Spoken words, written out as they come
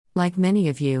Like many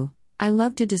of you, I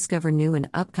love to discover new and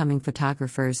upcoming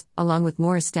photographers, along with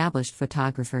more established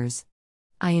photographers.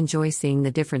 I enjoy seeing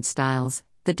the different styles,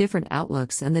 the different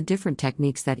outlooks, and the different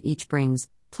techniques that each brings.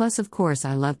 Plus, of course,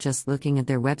 I love just looking at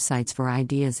their websites for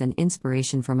ideas and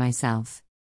inspiration for myself.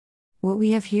 What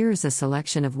we have here is a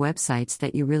selection of websites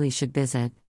that you really should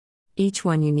visit. Each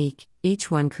one unique, each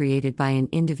one created by an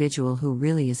individual who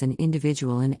really is an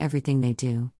individual in everything they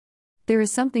do. There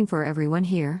is something for everyone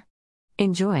here.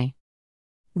 Enjoy.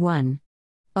 1.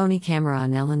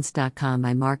 OniCameraOnEllens.com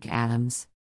by Mark Adams.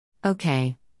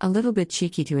 Okay, a little bit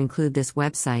cheeky to include this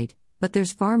website, but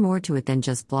there's far more to it than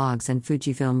just blogs and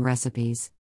Fujifilm recipes.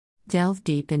 Delve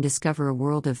deep and discover a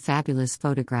world of fabulous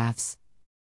photographs.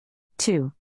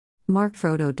 2.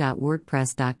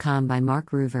 MarkPhoto.wordpress.com by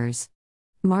Mark Roovers.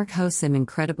 Mark hosts an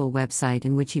incredible website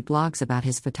in which he blogs about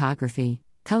his photography,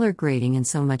 color grading, and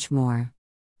so much more.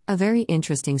 A very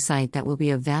interesting site that will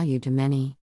be of value to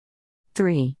many.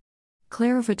 3.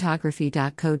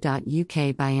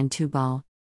 Clarophotography.co.uk by Anne Tubal.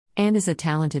 Anne is a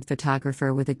talented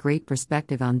photographer with a great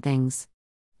perspective on things.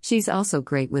 She's also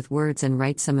great with words and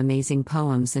writes some amazing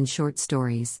poems and short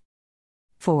stories.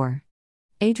 4.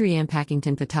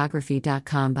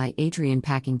 AdrianPackingtonPhotography.com by Adrian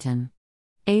Packington.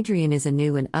 Adrian is a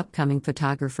new and upcoming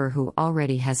photographer who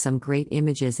already has some great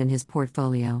images in his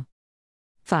portfolio.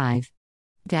 5.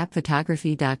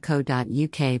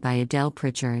 DapPhotography.co.uk by Adele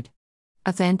Pritchard.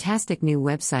 A fantastic new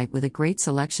website with a great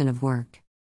selection of work.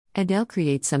 Adele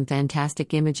creates some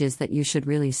fantastic images that you should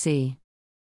really see.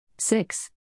 6.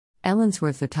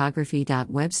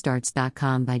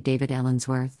 EllensworthPhotography.webstarts.com by David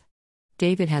Ellensworth.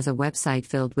 David has a website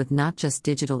filled with not just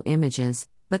digital images,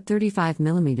 but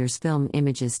 35mm film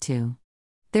images too.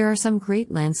 There are some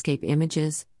great landscape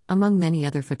images, among many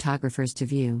other photographers to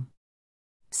view.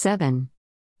 7.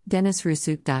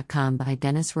 DennisRussuk.com by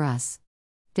Dennis Russ.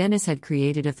 Dennis had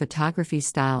created a photography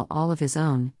style all of his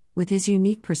own, with his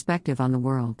unique perspective on the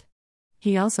world.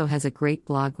 He also has a great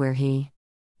blog where he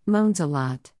moans a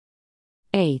lot.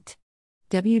 8.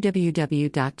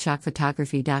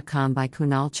 www.chalkphotography.com by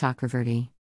Kunal Chakravarti.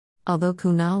 Although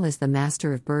Kunal is the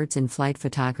master of birds in flight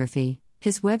photography,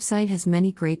 his website has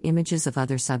many great images of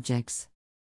other subjects.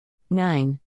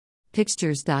 9.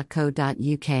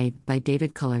 Pixtures.co.uk by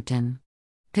David Cullerton.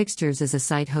 Pixtures is a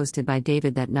site hosted by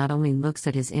David that not only looks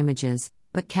at his images,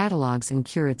 but catalogs and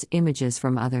curates images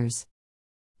from others.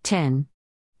 10.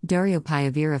 Dario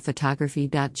Piavera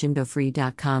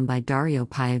Photography.jimdofree.com by Dario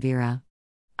Piavera.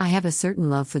 I have a certain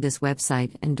love for this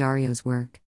website and Dario's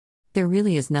work. There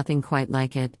really is nothing quite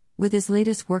like it, with his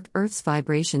latest work Earth's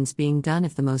Vibrations being done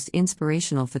of the most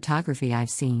inspirational photography I've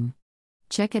seen.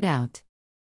 Check it out.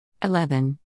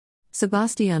 11.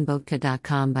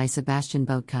 SebastianBotka.com by Sebastian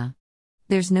Botka.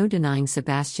 There's no denying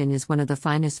Sebastian is one of the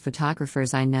finest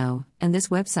photographers I know, and this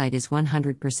website is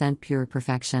 100% pure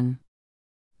perfection.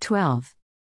 12.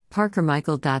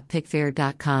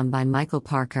 ParkerMichael.Picfair.com by Michael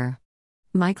Parker.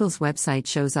 Michael's website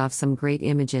shows off some great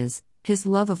images. His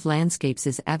love of landscapes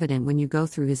is evident when you go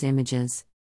through his images.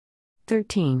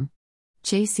 13.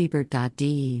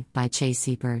 CheSiebert.de by Che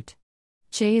Siebert.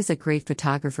 Che is a great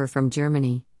photographer from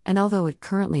Germany, and although it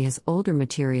currently has older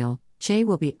material, Che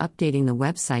will be updating the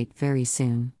website very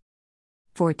soon.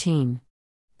 14.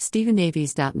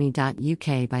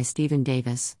 StephenDavies.me.uk by Stephen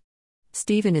Davis.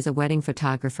 Stephen is a wedding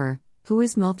photographer, who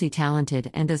is multi-talented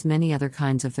and does many other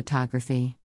kinds of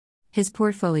photography. His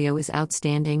portfolio is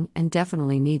outstanding and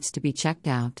definitely needs to be checked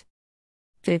out.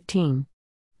 15.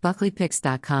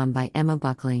 BuckleyPics.com by Emma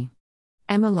Buckley.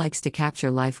 Emma likes to capture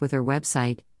life with her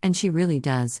website, and she really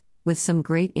does, with some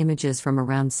great images from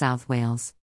around South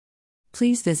Wales.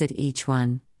 Please visit each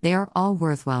one, they are all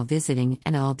worthwhile visiting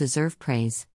and all deserve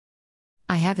praise.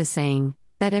 I have a saying,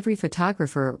 that every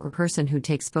photographer or person who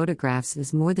takes photographs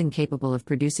is more than capable of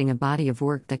producing a body of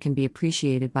work that can be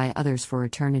appreciated by others for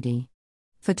eternity.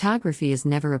 Photography is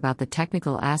never about the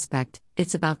technical aspect,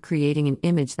 it's about creating an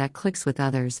image that clicks with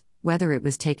others, whether it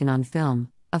was taken on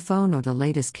film, a phone, or the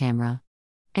latest camera.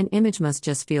 An image must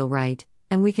just feel right,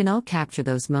 and we can all capture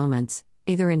those moments,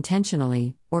 either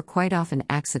intentionally, or quite often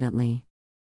accidentally.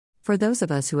 For those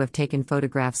of us who have taken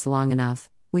photographs long enough,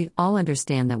 we all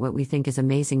understand that what we think is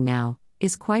amazing now,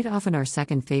 is quite often our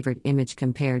second favorite image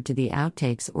compared to the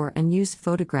outtakes or unused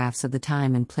photographs of the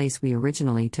time and place we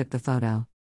originally took the photo.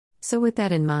 So with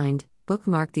that in mind,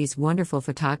 bookmark these wonderful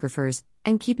photographers,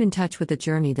 and keep in touch with the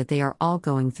journey that they are all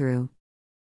going through.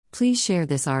 Please share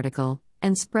this article,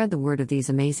 and spread the word of these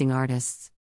amazing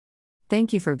artists.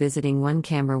 Thank you for visiting One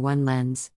Camera One Lens.